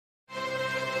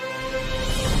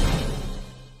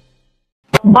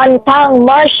bantang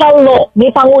martial law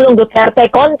ni Pangulong Duterte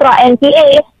kontra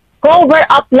NPA, cover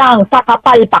up lang sa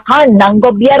kapalpakan ng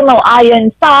gobyerno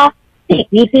ayon sa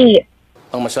CPP.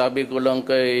 Ang masabi ko lang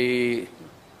kay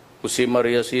Jose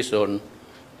Maria Sison,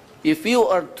 if you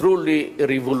are truly a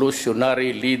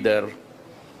revolutionary leader,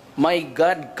 my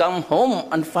God, come home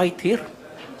and fight here.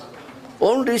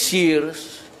 All these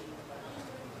years,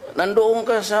 nandoon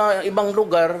ka sa ibang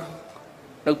lugar,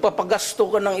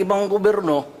 nagpapagasto ka ng ibang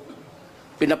gobyerno,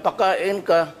 pinapakain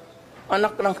ka,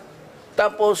 anak lang.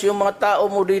 Tapos yung mga tao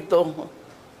mo dito,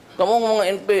 kamong mga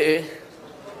NPA,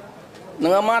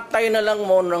 nangamatay na lang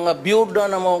mo, nangabiyuda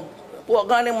na mo, huwag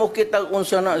ganing mo kita kung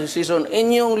sana si Sison,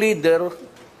 inyong leader,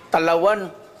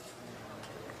 talawan,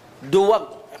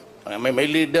 duwag. May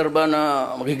leader ba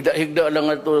na maghigda-higda lang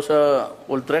ito sa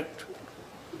Utrecht?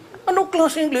 Anong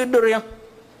klaseng leader yan?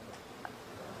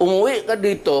 Umuwi ka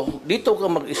dito ka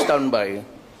mag-standby,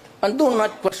 and do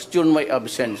not question my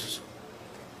absence.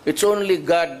 It's only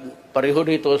God, pareho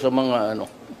dito sa mga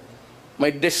may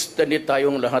destiny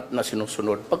tayong lahat na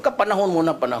sinusunod. Pagka panahon mo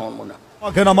na.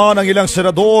 Pagka naman ang ilang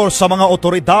senador sa mga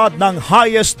otoridad ng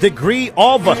highest degree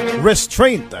of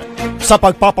restraint sa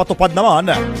pagpapatupad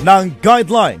naman ng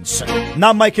guidelines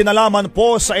na may kinalaman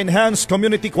po sa enhanced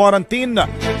community quarantine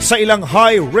sa ilang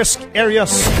high-risk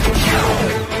areas.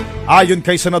 Ayon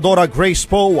kay Senadora Grace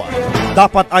Poe,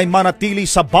 dapat ay manatili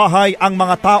sa bahay ang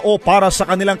mga tao para sa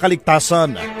kanilang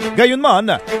kaligtasan. Gayunman,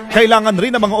 kailangan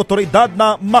rin ng mga otoridad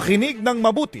na makinig ng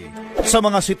mabuti sa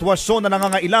mga sitwasyon na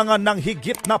nangangailangan ng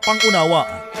higit na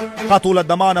pangunawa. Katulad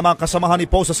naman ng mga kasamahan ni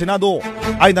Poe sa Senado,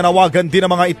 ay nanawagan din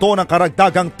ang mga ito ng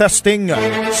karagdagang testing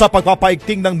sa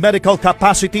pagpapaigting ng medical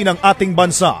capacity ng ating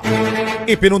bansa.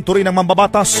 Ipinunto rin ng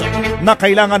mambabatas na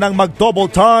kailangan ng mag-double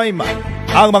time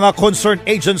ang mga concerned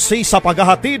agency sa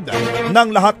paghahatid ng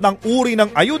lahat ng uri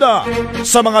ng ayuda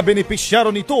sa mga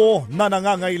benepisyaro nito na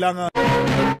nangangailangan.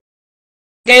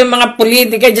 Kayong mga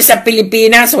politika dyan sa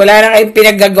Pilipinas, wala na kayong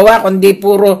pinaggagawa kundi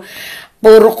puro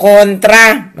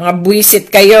kontra. Mga buwisit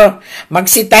kayo,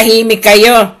 magsitahimik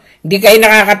kayo. Hindi kayo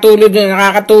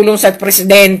nakakatulong sa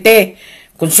presidente.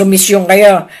 Konsumisyon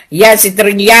kayo. Yan, si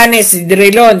Trillanes, si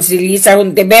Drilon, si Lisa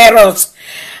Hontiveros,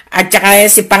 at saka yan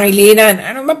si Pangilinan.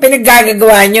 Ano ba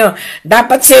pinaggagawa nyo?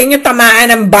 Dapat sa inyo tamaan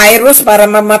ng virus para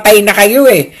mamatay na kayo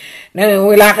eh.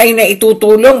 Wala kayo na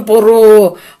itutulong,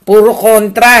 puro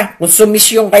kontra.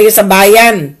 Konsumisyon kayo sa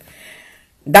bayan.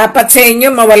 Dapat sa inyo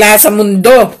mawala sa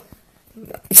mundo.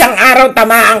 Isang araw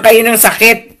tamaan kayo ng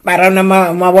sakit para na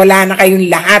mawala na kayong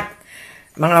lahat.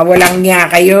 Mga walang niya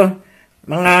kayo.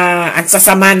 Mga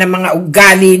ansasama ng mga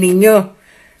ugali ninyo.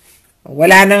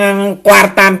 Wala nang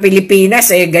kwarta ang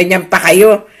Pilipinas, ganyan pa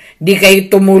kayo. Di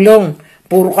kayo tumulong.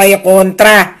 Puro kayo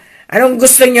kontra. Anong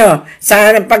gusto nyo?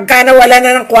 Pagka nawala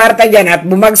na ng kwarta dyan at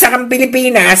bumagsak ang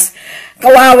Pilipinas,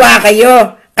 kawawa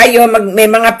kayo. Kayo, may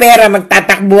mga pera,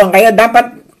 magtatakbuhan kayo. Dapat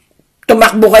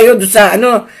tumakbo kayo doon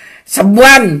sa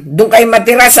buwan. Doon kayo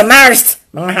matira sa Mars.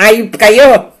 Mga hayop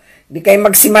kayo. Di kayo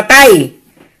magsimatay.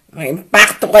 May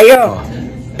impacto kayo.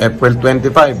 April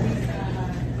 25.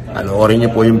 Panoorin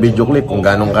niyo po yung video clip kung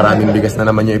ganong karaming bigas na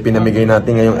naman yung ipinamigay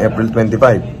natin ngayong April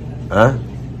 25. Ha?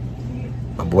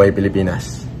 Mabuhay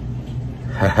Pilipinas.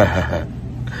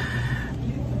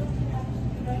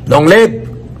 Long live!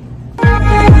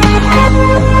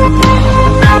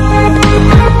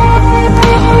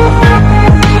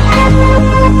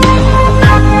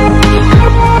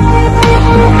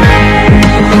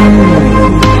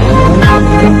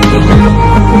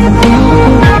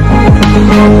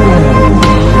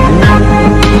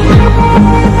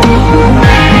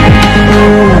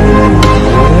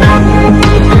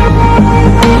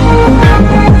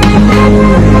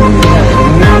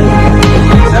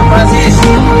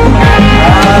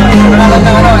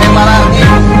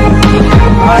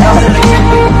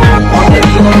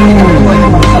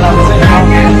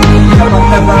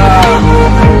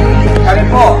 Kami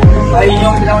po ay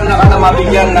inyong pinangunakan na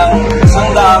mabigyan ng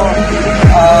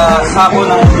 100 sako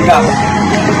ng bigas.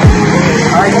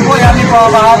 Ito po ay aming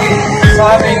pamamahagi sa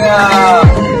aming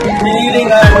piniling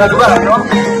mga lugar,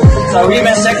 sa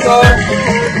women's sector,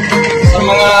 sa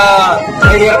mga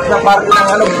nahihirap na parte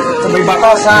ng sa may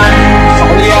batasan, sa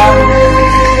kulya,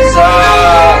 sa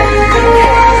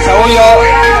uyo,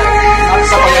 at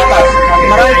sa payatas. At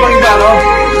marami pang iba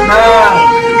na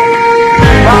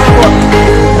makakot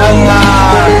ng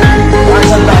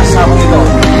sandaan sa akong ito.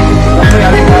 Ito po ay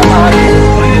aming pamamahagi.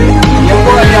 Yan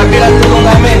po ay bilang tulong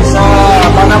namin sa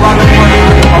panawagan po ng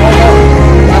ating Pangulo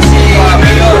na si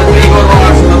Mayor Rodrigo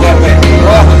Rojas Duterte.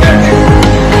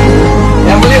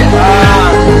 Yan muli,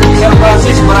 Sir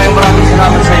Francis, maraming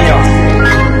salamat sa inyo.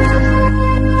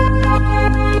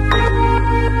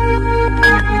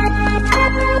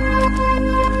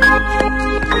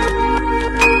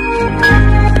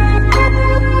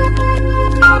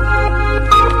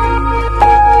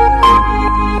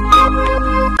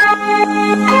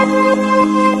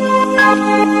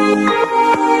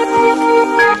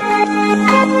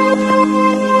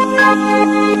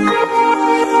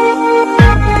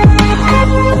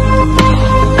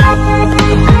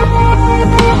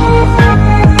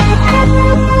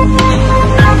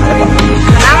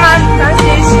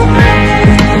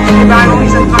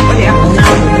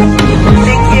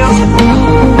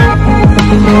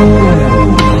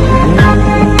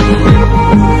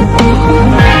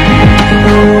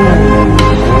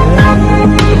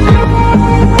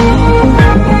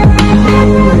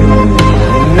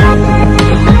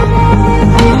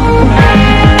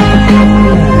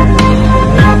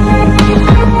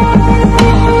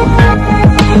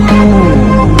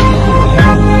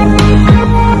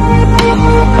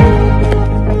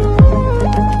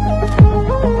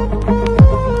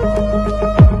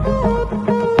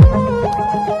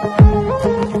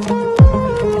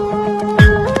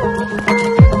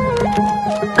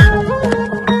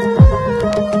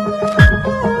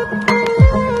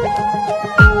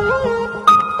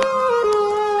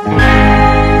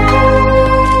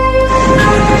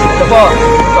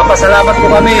 nagpapasalamat po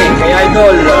kami kay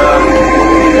Idol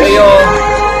Leo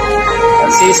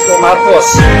Francisco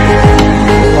Marcos.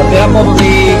 At yan po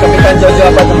ni Kapitan Jojo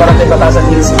Abad ng Barangay Batasan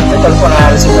Hills. Ito po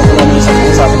na-receive na po namin isang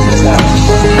pagkasabot sa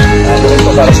ito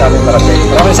po para sa aming barangay.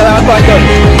 Maraming salamat po, Idol.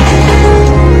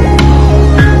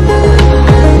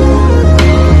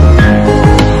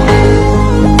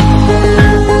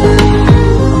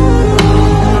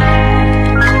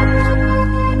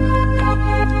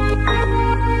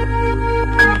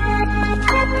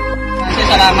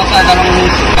 Salamat sa dalawang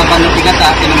kapanupigat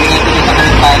sa pinamigay ko sa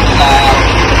kalipay sa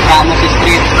Ramos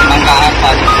Street, Manggahan,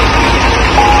 Pasig.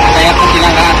 Masaya po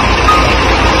silang lahat.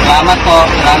 Salamat po,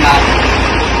 salamat.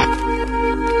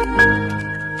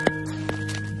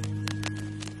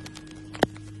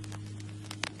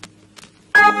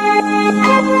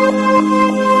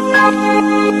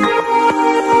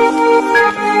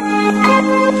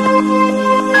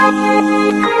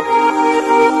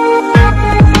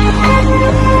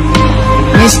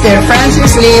 Mr.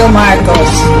 Francis Leo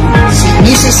Marcos, si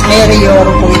Mrs. Mary Oro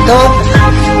po ito.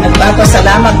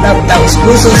 Nagpapasalamat na taos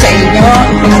puso sa inyo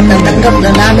at natanggap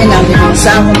na namin ang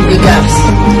limang bigas.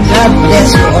 God bless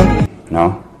you all. No,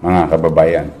 mga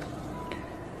kababayan.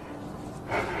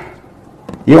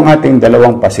 Yung ating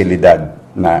dalawang pasilidad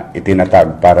na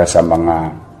itinatag para sa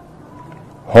mga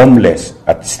homeless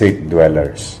at street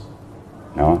dwellers,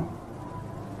 no,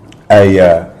 ay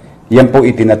yan po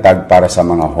itinatag para sa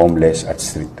mga homeless at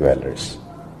street dwellers.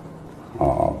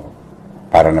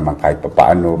 Para naman kahit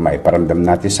paano maiparamdam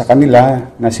natin sa kanila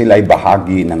na sila ay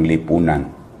bahagi ng lipunan.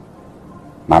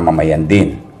 Mamamayan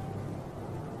din.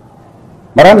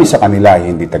 Marami sa kanila ay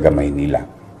hindi taga Maynila.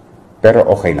 Pero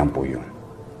okay lang po yun.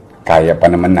 Kaya pa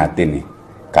naman natin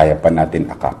Kaya pa natin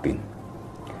akapin.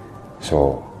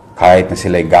 So, kahit na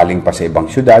sila ay galing pa sa ibang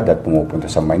syudad at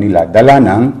pumupunta sa Maynila, dala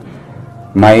ng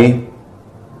may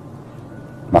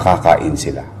makakain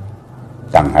sila.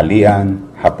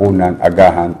 Tanghalian, hapunan,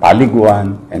 agahan,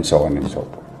 paliguan, and so on and so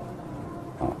forth.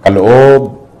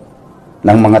 Kaloob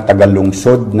ng mga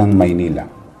tagalungsod ng Maynila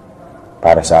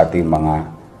para sa ating mga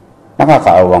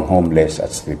nakakaawang homeless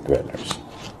at street dwellers.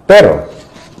 Pero,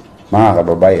 mga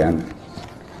kababayan,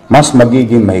 mas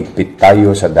magiging mahigpit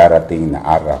tayo sa darating na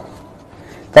araw.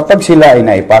 Kapag sila ay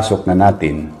naipasok na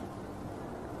natin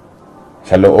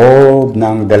sa loob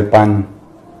ng Delpan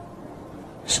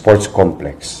Sports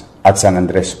Complex at San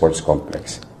Andres Sports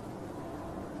Complex.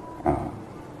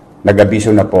 Nag-abiso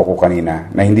na po ako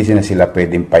kanina na hindi sila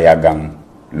pwedeng payagang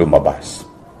lumabas.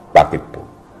 Bakit po?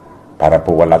 Para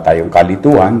po wala tayong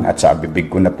kalituhan at sa bibig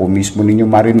ko na po mismo ninyo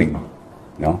marinig.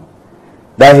 No?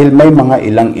 Dahil may mga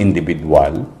ilang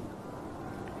individual,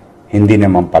 hindi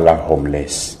naman pala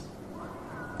homeless.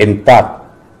 In fact,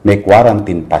 may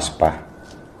quarantine pass pa.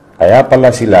 Kaya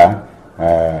pala sila,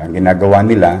 ang ginagawa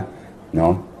nila,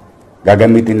 no,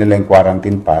 gagamitin nila yung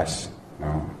quarantine pass,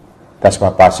 no, tapos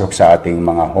papasok sa ating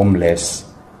mga homeless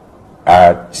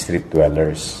at street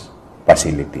dwellers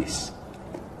facilities.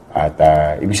 At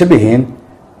ibig sabihin,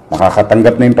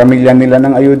 makakatanggap na yung pamilya nila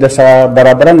ng ayuda sa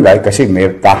barangay kasi may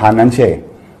tahanan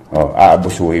siya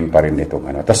aabusuhin pa rin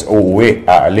itong ano. Tapos uuwi,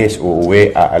 aalis,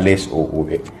 uuwi, aalis,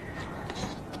 uuwi.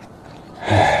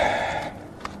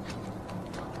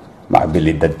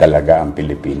 Maabilidad talaga ang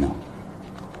Pilipino.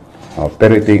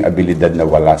 Pero ito yung abilidad na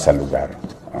wala sa lugar.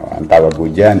 Ang tawag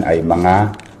ko dyan ay mga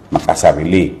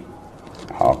makasarili.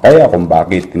 Kaya kung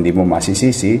bakit hindi mo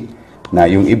masisisi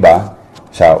na yung iba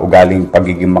sa ugaling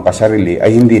pagiging makasarili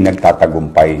ay hindi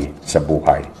nagtatagumpay sa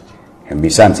buhay.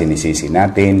 Minsan sinisisi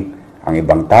natin ang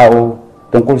ibang tao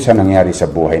tungkol sa nangyari sa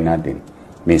buhay natin.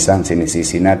 Minsan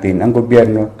sinisisi natin ang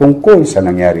gobyerno tungkol sa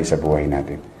nangyari sa buhay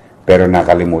natin. Pero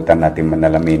nakalimutan natin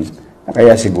manalamin na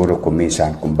kaya siguro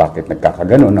kuminsan kung bakit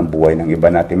nagkakaganon ang buhay ng iba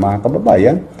natin mga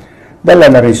kababayan, dala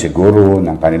na rin siguro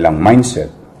ng kanilang mindset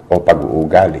o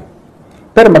pag-uugali.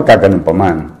 Pero magkaganon pa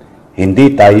man,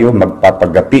 hindi tayo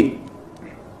magpapagapi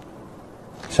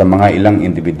sa mga ilang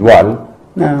individual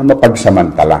na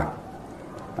mapagsamantala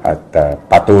at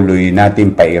patuloy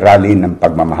natin pairalin ng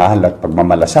pagmamahal at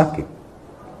pagmamalasakit.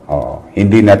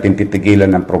 Hindi natin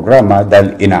titigilan ng programa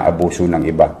dahil inaabuso ng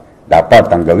iba. Dapat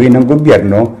ang gawin ng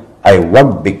gobyerno ay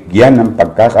huwag bigyan ng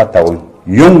pagkakataon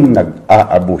yung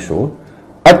nag-aabuso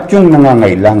at yung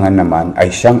nangangailangan naman ay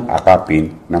siyang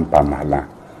akapin ng pamahalaan.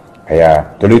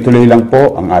 Kaya tuloy-tuloy lang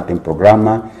po ang ating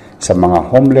programa sa mga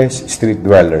homeless street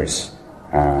dwellers.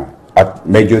 At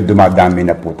medyo dumadami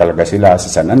na po talaga sila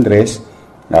sa San Andres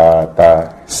at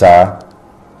sa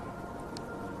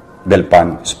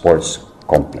Delpan Sports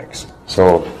Complex.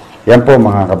 So, yan po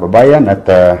mga kababayan at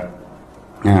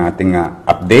ating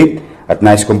update at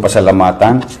nais kong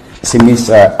pasalamatan si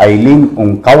Miss Eileen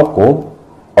Ungkawko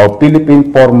o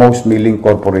Philippine Foremost Milling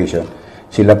Corporation.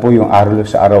 Sila po yung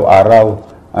sa araw-araw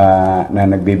na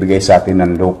nagbibigay sa atin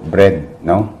ng loaf bread,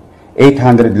 no?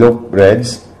 800 loaf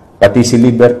breads, pati si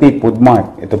Liberty Food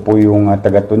Mart. Ito po yung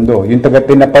taga-Tondo. Yung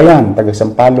taga-Tinapayan,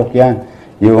 taga-Sampaloc yan.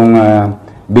 Yung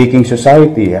Baking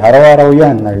Society, araw-araw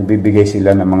yan, nagbibigay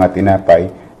sila ng mga tinapay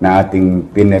na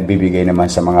ating pinabibigay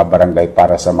naman sa mga barangay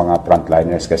para sa mga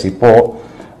frontliners. Kasi po,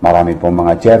 marami po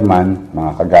mga chairman,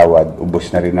 mga kagawad, ubos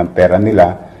na rin ang pera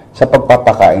nila sa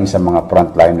pagpapakain sa mga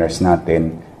frontliners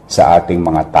natin sa ating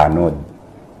mga tanod,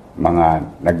 mga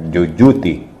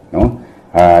nag-duty, no?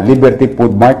 Liberty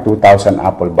Food Mart, 2,000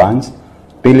 apple buns,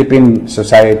 Philippine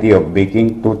Society of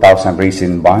Baking, 2,000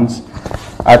 raisin buns,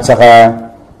 at saka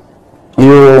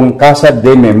yung Casa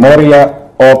de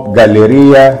Memoria of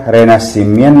Galleria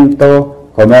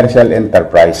Renacimiento Commercial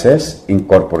Enterprises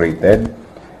Incorporated,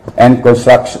 and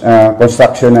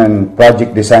construction and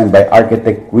project design by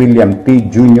architect William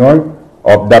T. Jr.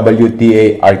 of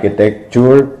WTA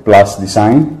Architecture Plus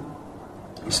Design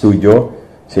Studio.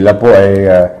 Sila po ay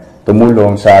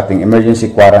tumulong sa ating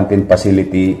emergency quarantine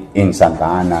facility in Santa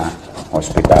Ana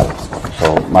Hospital.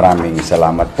 So maraming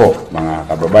salamat po mga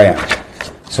kababayan.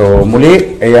 So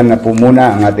muli, ayan na po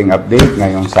muna ang ating update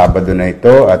ngayong Sabado na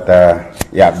ito at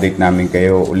i-update namin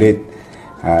kayo ulit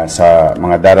sa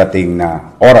mga darating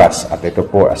na oras. At ito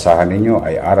po, asahan ninyo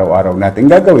ay araw-araw natin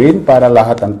gagawin para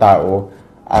lahat ng tao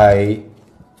ay